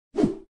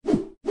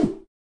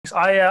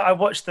thanks. I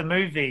watched the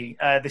movie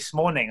this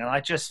morning, and I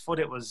just thought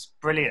it was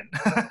brilliant.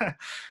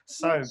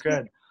 So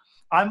good.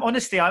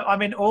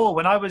 I'm in awe.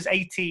 When I was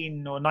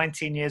 18 or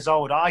 19 years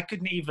old, I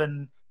couldn't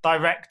even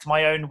direct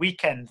my own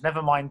weekend,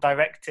 never mind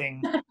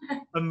directing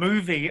a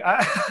movie.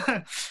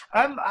 I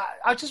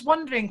was just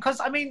wondering,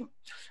 because I mean,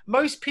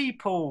 most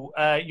people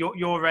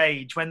your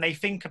age, when they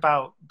think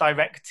about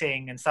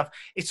directing and stuff,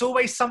 it's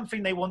always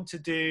something they want to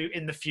do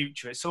in the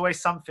future. It's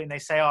always something they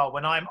say, oh,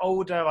 when I'm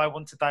older, I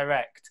want to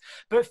direct.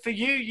 But for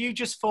you, you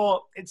just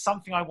thought it's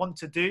something I want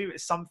to do.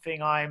 It's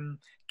something I'm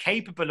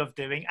capable of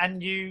doing,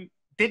 and you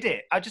did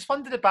it. I just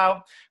wondered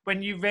about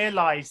when you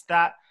realized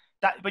that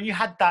when you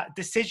had that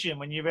decision,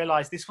 when you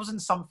realized this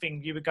wasn't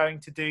something you were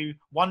going to do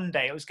one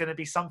day, it was going to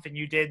be something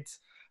you did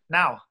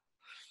now.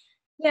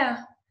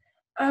 Yeah.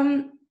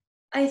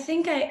 I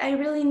think I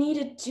really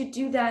needed to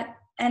do that.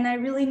 And I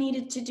really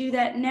needed to do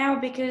that now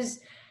because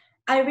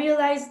I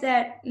realized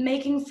that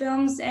making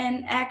films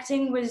and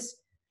acting was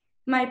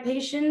my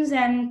passions.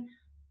 And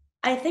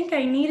I think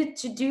I needed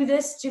to do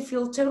this to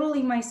feel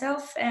totally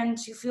myself and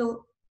to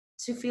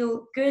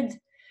feel good.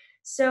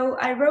 So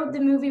I wrote the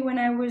movie when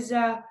I was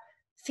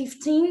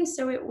 15,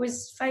 so it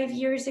was 5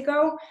 years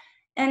ago,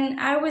 and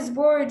I was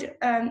bored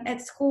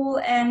at school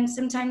and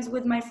sometimes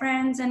with my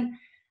friends, and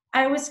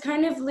I was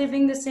kind of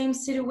living the same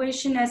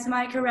situation as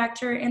my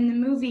character in the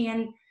movie,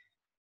 and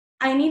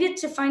I needed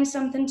to find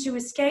something to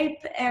escape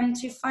and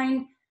to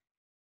find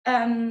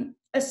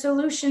a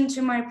solution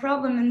to my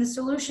problem, and the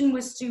solution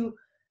was to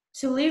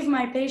leave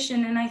my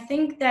patient. And I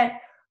think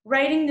that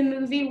writing the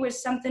movie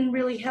was something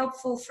really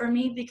helpful for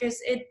me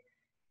because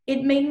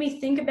it made me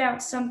think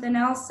about something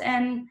else.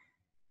 And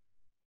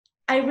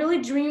I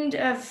really dreamed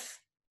of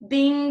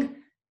being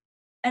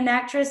an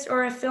actress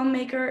or a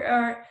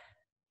filmmaker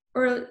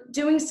or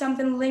doing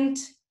something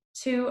linked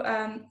to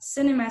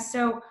cinema.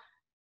 So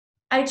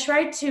I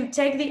tried to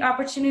take the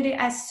opportunity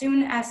as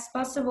soon as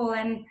possible,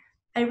 and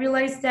I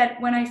realized that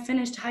when I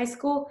finished high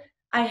school,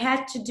 I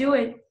had to do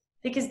it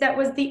because that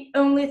was the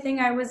only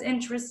thing I was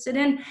interested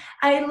in.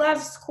 I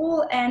love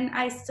school and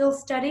I still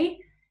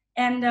study,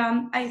 and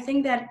I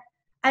think that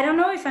I don't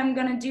know if I'm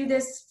gonna do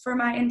this for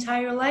my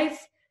entire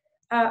life.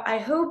 I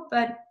hope,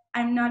 but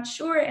I'm not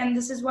sure, and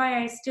this is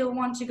why I still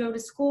want to go to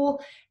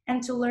school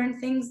and to learn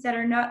things that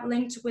are not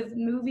linked with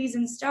movies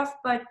and stuff.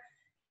 But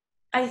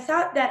I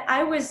thought that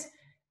I was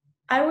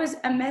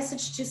a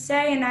message to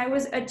say and I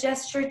was a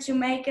gesture to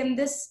make, and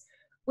this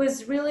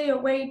was really a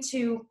way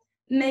to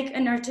make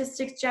an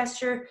artistic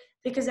gesture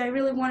because I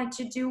really wanted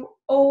to do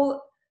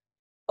all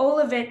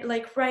of it,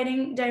 like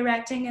writing,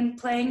 directing, and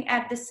playing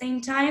at the same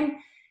time.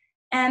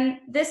 And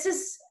this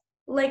is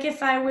like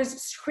if I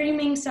was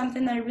screaming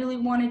something that I really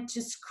wanted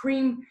to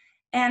scream.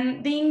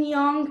 And being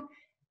young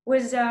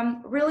was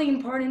really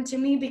important to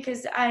me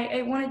because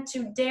I wanted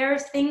to dare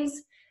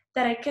things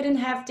that I couldn't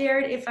have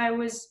dared if I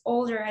was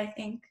older, I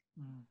think.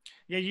 Mm.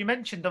 Yeah, you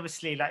mentioned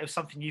obviously like it was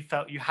something you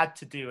felt you had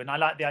to do, and I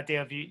like the idea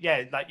of you.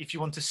 Yeah, like if you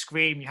want to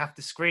scream, you have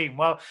to scream.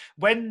 Well,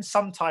 when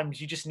sometimes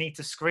you just need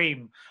to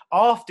scream,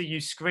 after you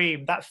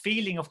scream, that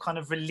feeling of kind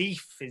of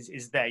relief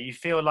is there. You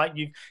feel like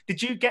you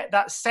did. You get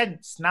that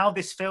sense now?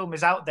 This film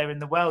is out there in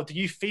the world. Do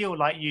you feel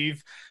like do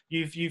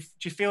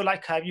you feel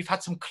like you've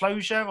had some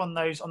closure on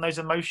those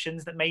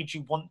emotions that made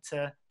you want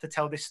to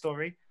tell this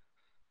story?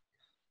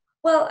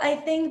 Well, I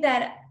think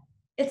that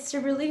it's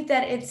a relief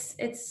that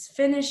it's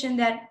finished and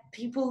that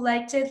people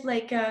liked it,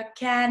 like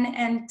Cannes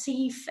and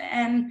Thief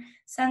and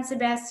San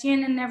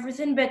Sebastian and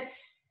everything. But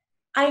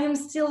I am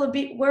still a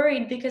bit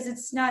worried because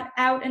it's not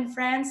out in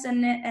France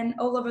and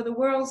all over the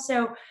world.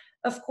 So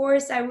of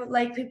course I would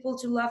like people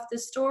to love the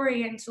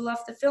story and to love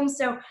the film.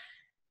 So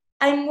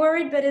I'm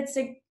worried, but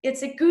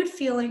it's a good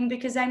feeling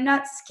because I'm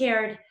not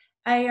scared.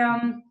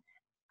 I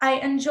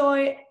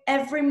enjoy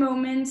every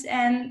moment,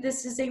 and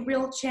this is a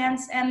real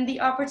chance and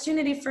the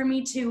opportunity for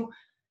me to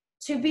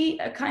be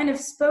a kind of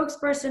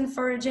spokesperson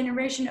for a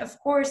generation. Of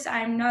course,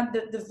 I'm not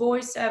the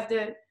voice of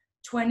the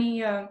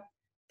 20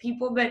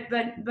 people, but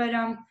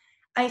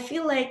I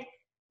feel like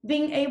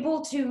being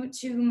able to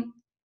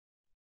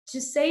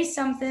say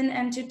something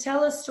and to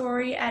tell a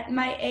story at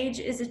my age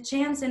is a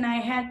chance, and I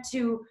had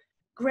to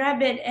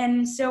grab it.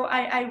 And so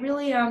I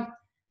really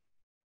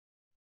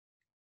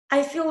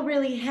I feel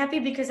really happy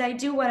because I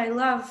do what I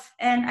love.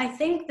 And I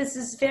think this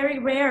is very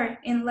rare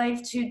in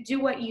life to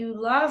do what you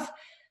love.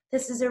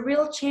 This is a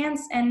real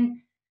chance, and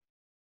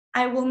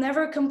I will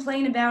never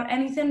complain about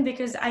anything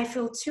because I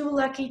feel too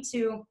lucky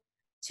to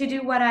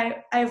do what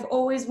I've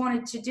always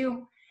wanted to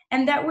do.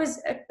 And that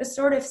was a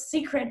sort of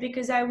secret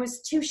because I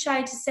was too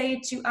shy to say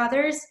it to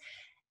others,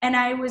 and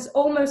I was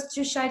almost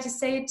too shy to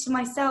say it to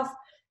myself.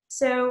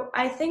 So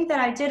I think that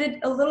I did it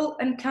a little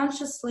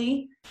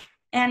unconsciously,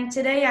 and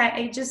today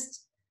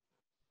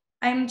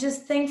I'm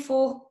just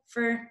thankful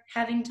for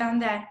having done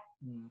that.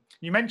 Mm.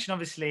 You mentioned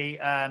obviously,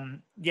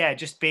 yeah,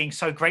 just being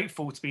so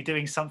grateful to be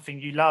doing something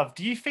you love.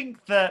 Do you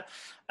think that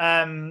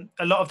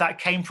a lot of that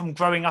came from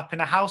growing up in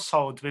a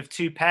household with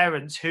two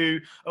parents who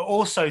are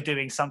also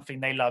doing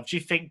something they love? Do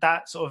you think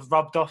that sort of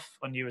rubbed off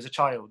on you as a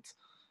child?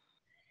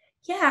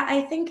 Yeah,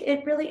 I think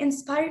it really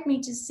inspired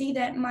me to see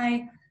that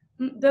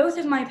both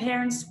of my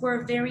parents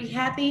were very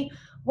happy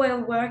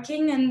while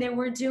working, and they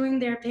were doing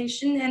their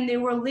passion and they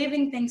were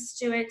living thanks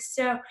to it.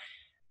 So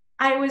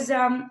I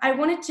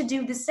wanted to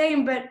do the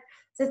same, but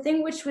the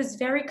thing which was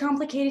very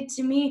complicated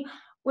to me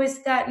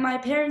was that my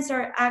parents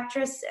are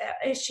actress.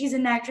 She's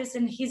an actress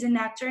and he's an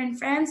actor in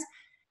France,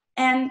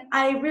 and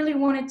I really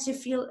wanted to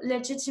feel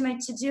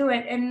legitimate to do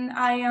it. And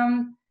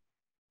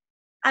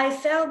I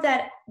felt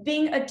that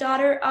being a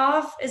daughter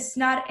of is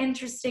not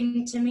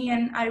interesting to me,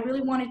 and I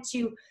really wanted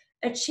to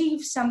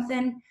achieve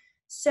something.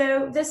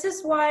 So this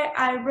is why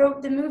I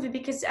wrote the movie,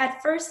 because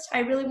at first I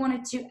really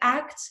wanted to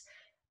act,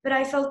 but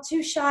I felt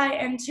too shy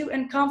and too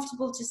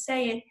uncomfortable to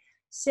say it.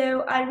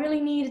 So I really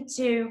needed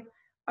to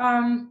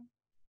um,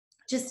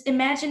 just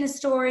imagine a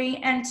story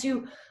and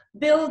to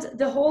build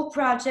the whole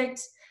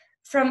project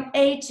from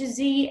A to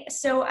Z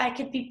so I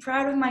could be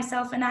proud of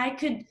myself and I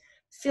could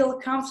feel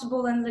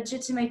comfortable and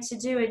legitimate to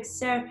do it.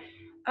 So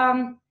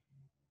um,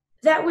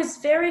 that was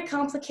very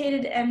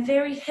complicated and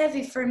very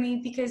heavy for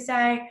me because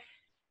I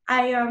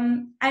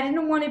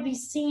didn't want to be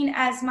seen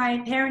as my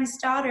parents'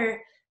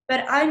 daughter,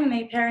 but I'm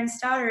my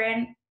parents' daughter,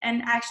 and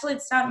actually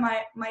it's not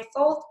my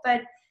fault,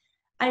 but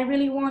I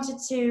really wanted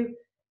to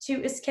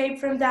escape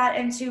from that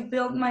and to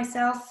build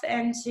myself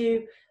and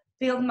to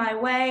build my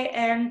way,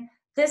 and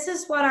this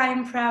is what I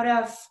am proud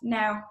of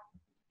now.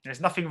 There's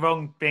nothing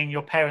wrong being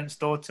your parents'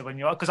 daughter when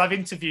you're, because I've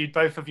interviewed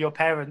both of your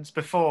parents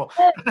before,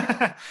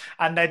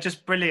 and they're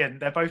just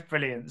brilliant. They're both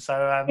brilliant.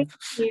 So, Thank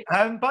you.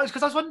 but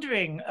because I was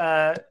wondering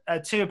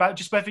too about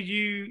just whether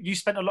you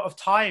spent a lot of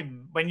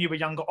time when you were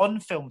younger on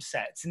film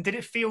sets, and did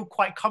it feel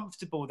quite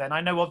comfortable then?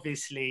 I know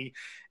obviously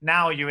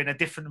now you're in a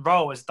different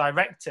role as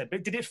director,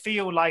 but did it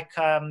feel like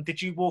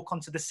did you walk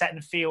onto the set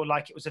and feel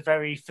like it was a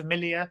very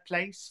familiar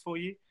place for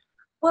you?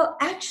 Well,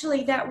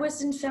 actually, that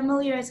wasn't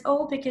familiar at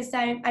all because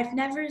I've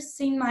never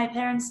seen my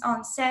parents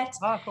on set.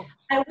 Ah, cool.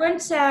 I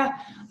went,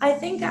 I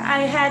think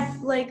I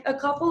had like a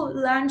couple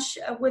lunch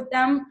with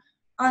them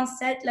on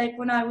set, like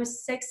when I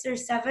was 6 or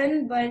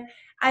 7, but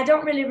I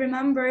don't really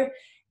remember.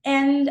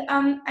 And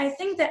I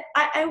think that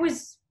I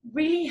was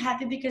really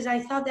happy because I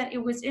thought that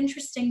it was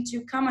interesting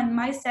to come on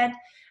my set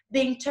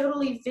being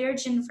totally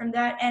virgin from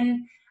that.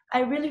 And I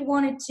really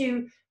wanted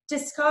to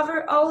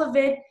discover all of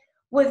it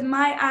with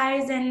my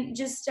eyes and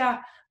just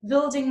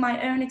building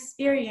my own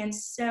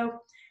experience. So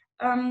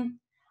um,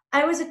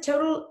 I was a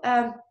total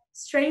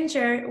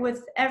stranger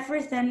with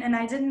everything, and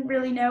I didn't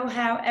really know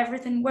how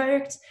everything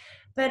worked.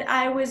 But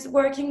I was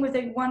working with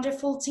a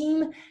wonderful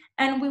team,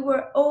 and we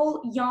were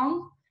all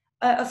young.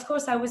 Of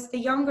course, I was the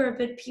younger,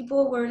 but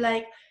people were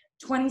like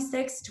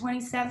 26,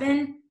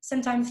 27,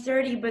 sometimes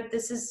 30, but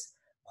this is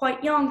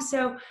quite young.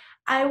 So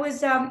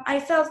I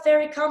felt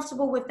very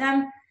comfortable with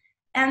them.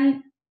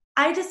 And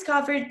I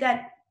discovered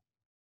that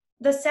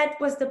the set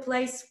was the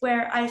place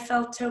where I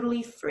felt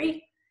totally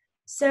free.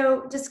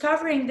 So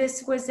discovering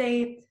this was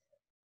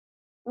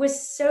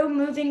so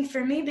moving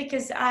for me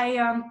because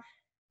I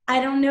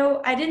didn't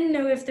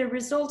know if the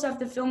result of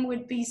the film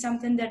would be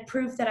something that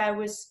proved that I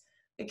was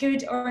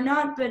good or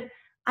not, but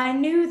I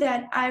knew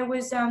that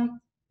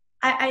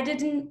I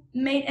didn't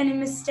make any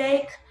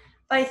mistake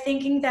by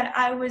thinking that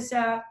I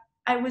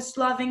was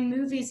loving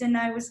movies and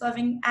I was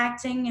loving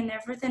acting and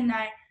everything.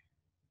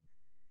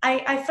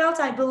 I felt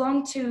I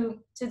belonged to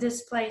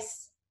this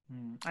place.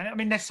 And I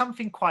mean, there's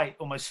something quite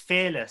almost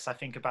fearless, I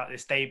think, about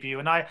this debut,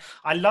 and I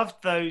loved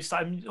those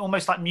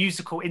almost like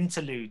musical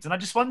interludes. And I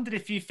just wondered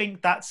if you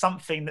think that's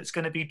something that's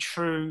going to be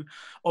true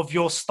of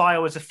your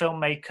style as a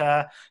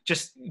filmmaker,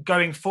 just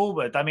going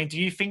forward. I mean, do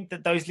you think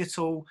that those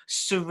little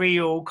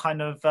surreal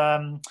kind of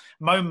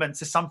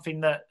moments are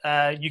something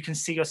that you can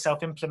see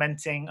yourself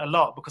implementing a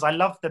lot? Because I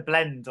love the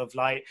blend of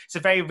like it's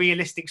a very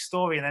realistic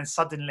story, and then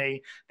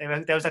suddenly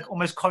there was like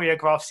almost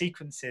choreographed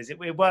sequences.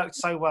 It worked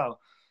so well.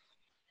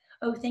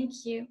 Oh,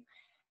 thank you.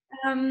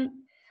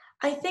 Um,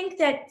 I think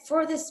that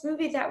for this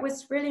movie, that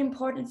was really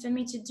important for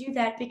me to do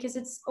that because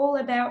it's all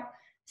about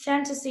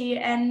fantasy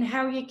and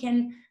how you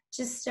can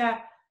just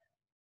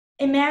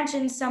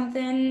imagine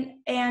something.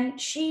 And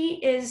she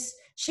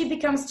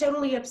becomes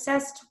totally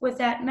obsessed with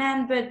that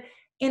man, but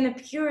in the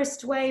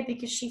purest way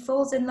because she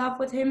falls in love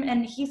with him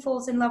and he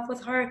falls in love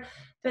with her.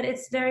 But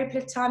it's very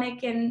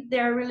platonic and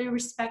they're really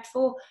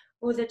respectful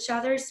with each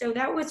other. So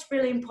that was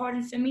really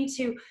important for me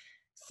to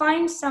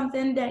find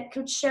something that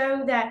could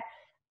show that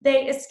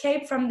they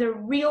escape from the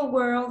real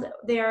world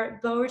they're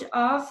bored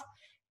of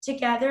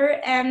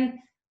together. And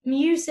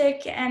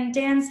music and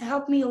dance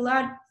helped me a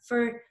lot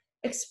for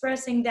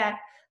expressing that.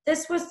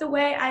 This was the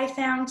way I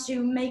found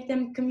to make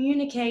them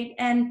communicate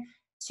and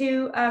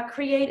to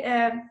create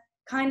a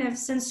kind of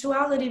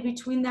sensuality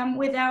between them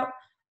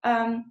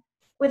um,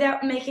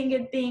 without making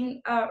it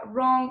being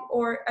wrong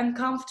or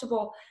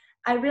uncomfortable.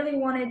 I really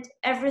wanted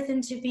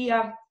everything to be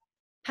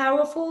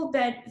powerful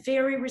but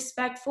very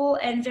respectful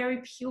and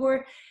very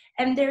pure,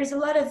 and there's a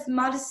lot of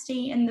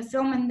modesty in the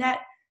film, and that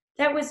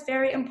was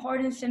very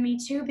important for me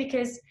too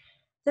because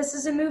this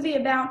is a movie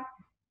about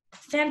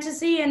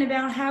fantasy and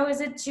about how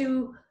is it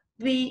to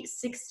be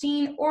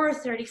 16 or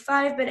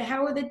 35, but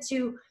how is it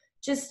to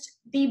just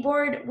be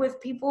bored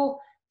with people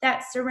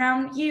that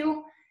surround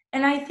you?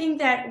 And I think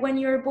that when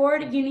you're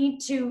bored, you need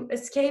to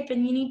escape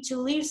and you need to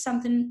leave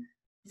something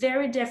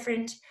very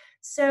different.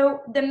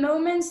 So the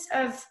moments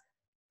of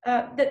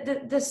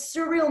the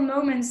surreal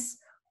moments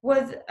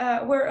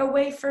were a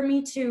way for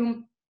me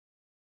to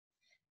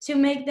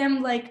make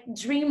them like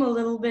dream a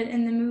little bit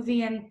in the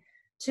movie and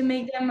to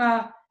make them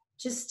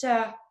just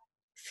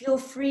feel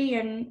free,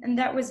 and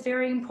that was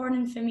very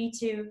important for me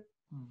to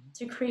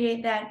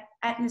create that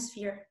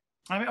atmosphere.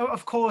 I mean,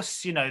 of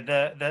course, you know,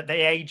 the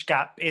age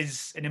gap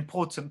is an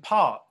important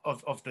part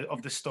of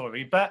the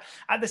story, but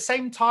at the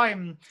same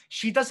time,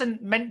 she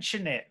doesn't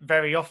mention it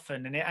very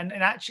often, and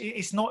actually,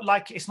 it's not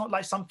like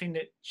something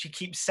that she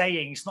keeps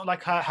saying. It's not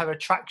like her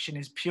attraction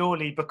is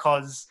purely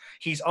because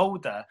he's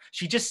older.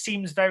 She just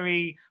seems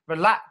very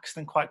relaxed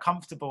and quite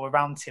comfortable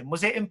around him.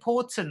 Was it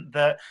important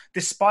that,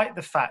 despite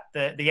the fact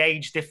that the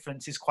age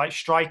difference is quite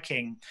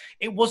striking,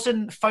 it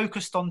wasn't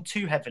focused on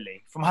too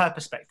heavily from her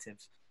perspective?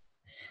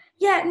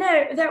 Yeah,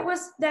 no, that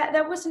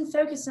wasn't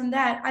focused on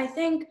that. I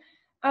think,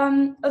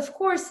 of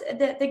course,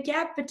 the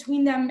gap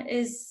between them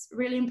is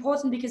really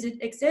important because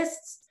it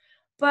exists.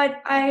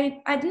 But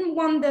I didn't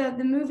want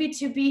the movie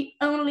to be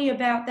only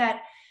about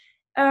that.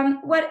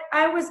 What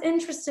I was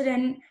interested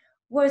in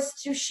was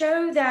to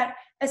show that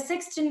a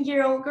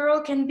 16-year-old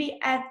girl can be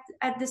at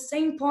the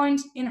same point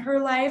in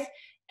her life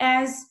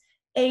as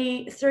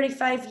a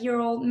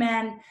 35-year-old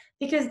man,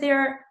 because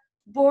they're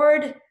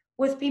bored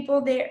with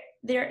people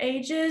their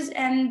ages,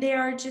 and they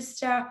are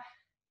just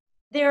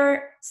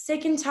they're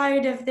sick and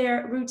tired of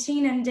their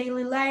routine and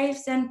daily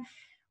lives. And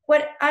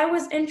what I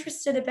was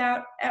interested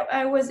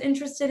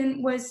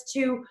in was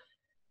to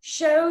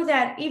show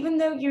that even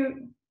though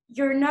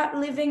you're not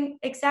living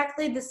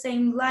exactly the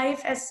same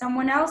life as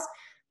someone else,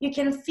 you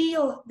can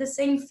feel the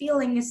same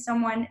feeling as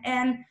someone.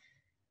 And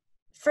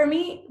for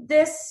me,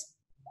 this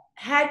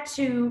had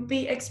to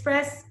be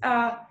expressed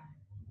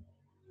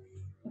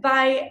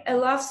by a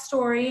love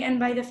story and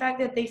by the fact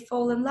that they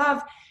fall in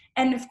love.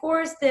 And of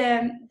course,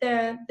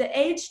 the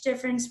age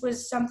difference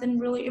was something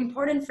really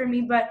important for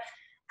me, but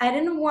I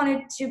didn't want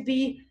it to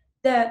be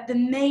the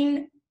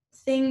main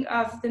thing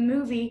of the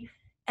movie.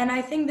 And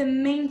I think the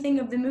main thing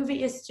of the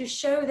movie is to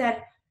show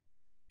that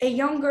a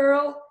young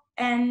girl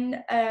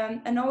and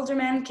an older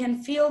man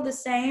can feel the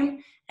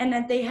same, and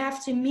that they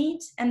have to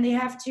meet and they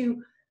have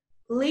to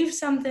leave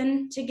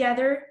something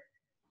together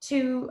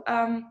to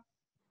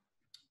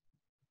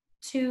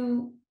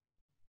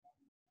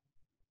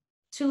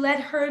to let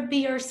her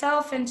be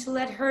herself and to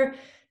let her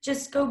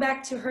just go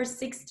back to her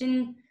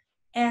 16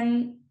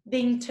 and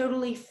being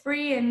totally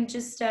free and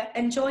just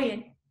enjoy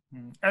it.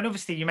 And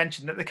obviously you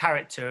mentioned that the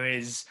character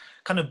is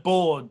kind of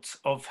bored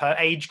of her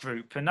age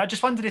group, and I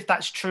just wondered if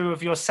that's true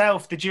of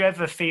yourself. Did you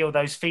ever feel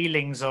those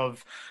feelings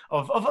of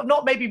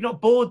not, maybe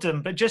not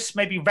boredom, but just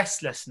maybe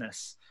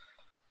restlessness?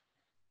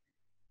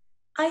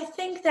 I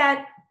think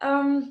that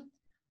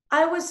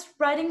I was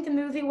writing the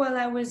movie while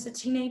I was a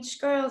teenage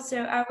girl,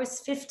 so I was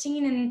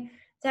 15, and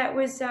that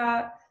was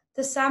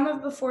the summer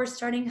before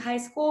starting high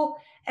school.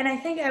 And I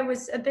think I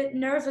was a bit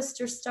nervous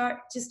to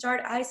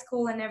start high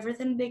school and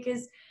everything,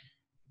 because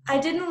I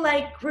didn't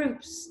like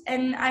groups,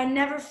 and I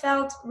never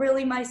felt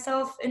really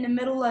myself in the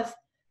middle of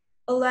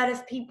a lot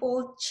of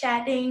people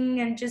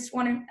chatting and just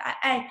wanting.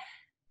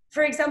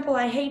 For example,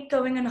 I hate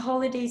going on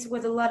holidays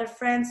with a lot of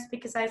friends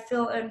because I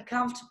feel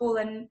uncomfortable,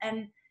 and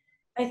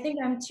I think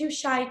I'm too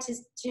shy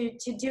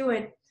to do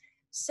it.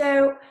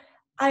 So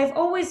I've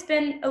always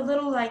been a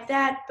little like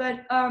that,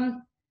 but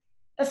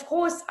of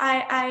course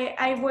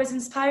I was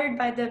inspired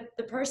by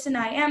the person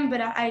I am,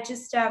 but I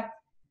just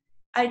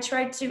I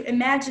tried to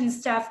imagine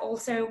stuff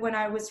also when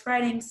I was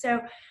writing. So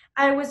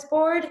I was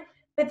bored,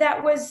 but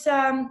that was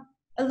a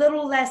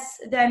little less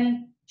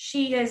than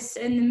she is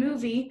in the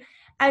movie.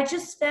 I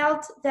just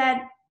felt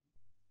that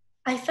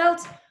I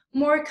felt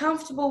more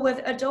comfortable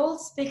with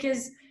adults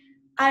because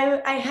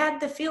I had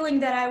the feeling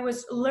that I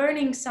was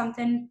learning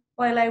something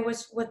while I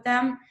was with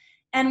them.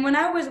 And when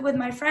I was with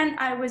my friend,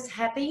 I was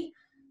happy,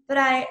 but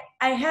I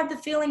had the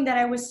feeling that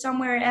I was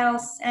somewhere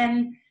else.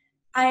 And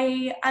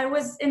I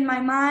was in my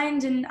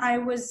mind, and I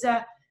was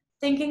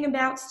thinking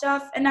about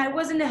stuff, and I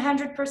wasn't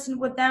 100%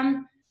 with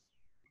them.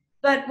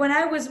 But when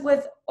I was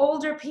with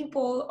older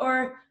people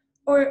or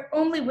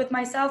only with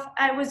myself,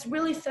 I was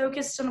really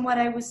focused on what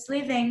I was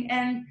living.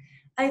 And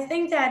I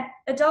think that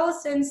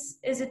adolescence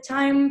is a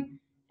time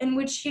in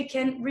which you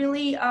can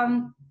really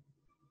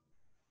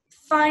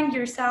find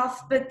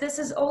yourself. But this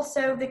is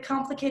also the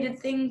complicated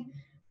thing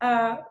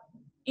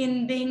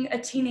in being a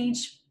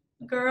teenage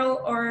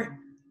girl or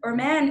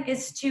man,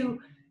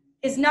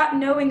 is not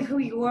knowing who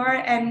you are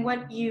and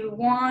what you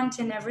want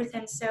and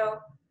everything. So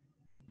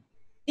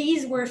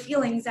these were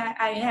feelings that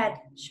I had,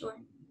 sure.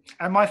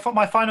 And my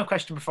final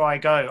question before I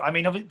go, I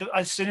mean,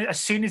 as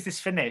soon as this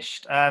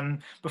finished,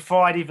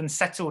 before I'd even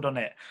settled on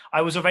it,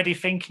 I was already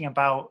thinking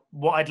about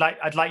what I'd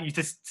like you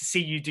to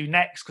see you do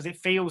next, because it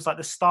feels like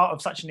the start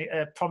of such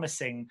a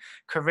promising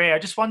career. I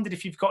just wondered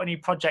if you've got any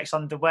projects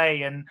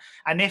underway, and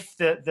if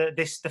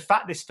the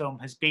fact this film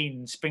has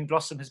been, Spring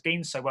Blossom, has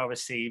been so well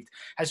received,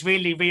 has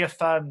really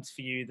reaffirmed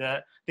for you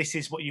that this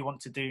is what you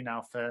want to do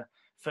now for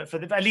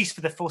at least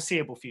for the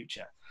foreseeable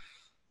future.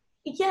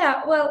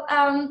 Yeah, well,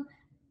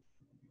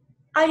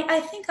 I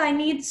think I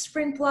need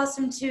Spring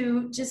Blossom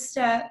to just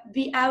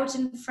be out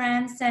in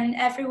France and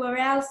everywhere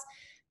else,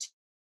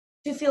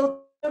 to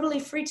feel totally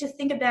free to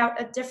think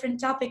about a different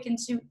topic and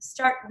to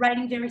start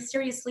writing very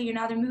seriously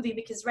another movie,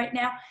 because right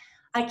now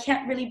I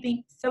can't really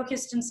be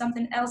focused on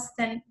something else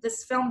than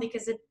this film,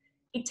 because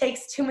it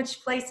takes too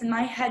much place in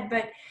my head.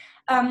 But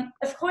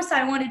of course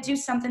I want to do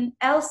something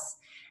else,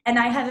 and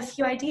I have a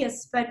few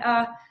ideas, but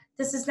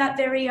this is not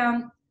very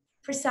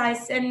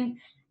precise. And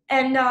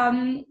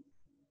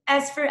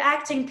as for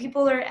acting,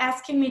 people are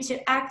asking me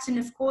to act, and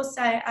of course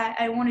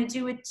I want to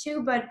do it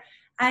too, but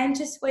I'm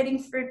just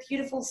waiting for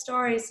beautiful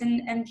stories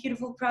and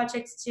beautiful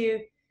projects to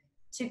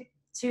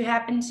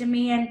happen to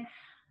me. And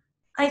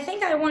I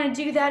think I want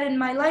to do that in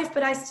my life,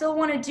 but I still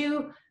want to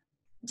do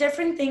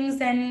different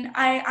things. And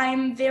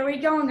I'm very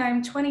young,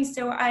 I'm 20,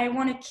 so I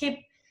want to keep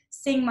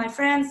seeing my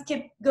friends,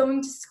 keep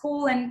going to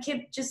school, and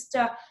keep just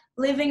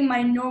living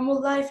my normal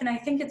life. And I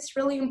think it's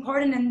really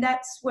important, and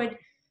that's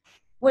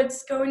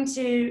what's going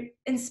to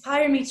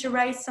inspire me to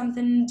write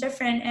something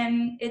different,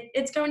 and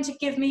it's going to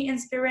give me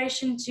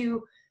inspiration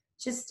to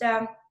just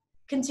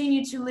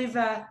continue to live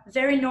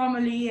very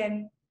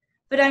normally.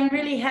 But I'm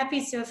really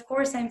happy, so of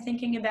course I'm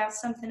thinking about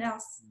something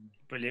else.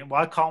 Brilliant.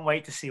 Well, I can't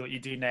wait to see what you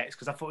do next,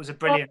 because I thought it was a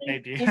brilliant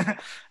debut. So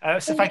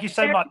Thank thank you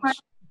so much.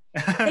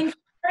 Thank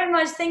you very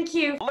much. Thank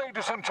you.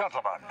 Ladies and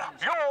gentlemen,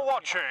 you're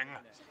watching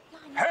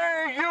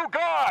Hey You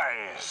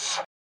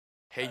Guys!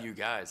 Hey You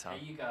Guys, huh?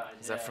 Hey You Guys.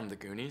 Is that from the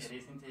Goonies? It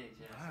is indeed,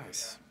 yeah.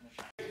 Nice.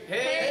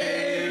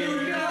 Hey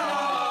You Guys!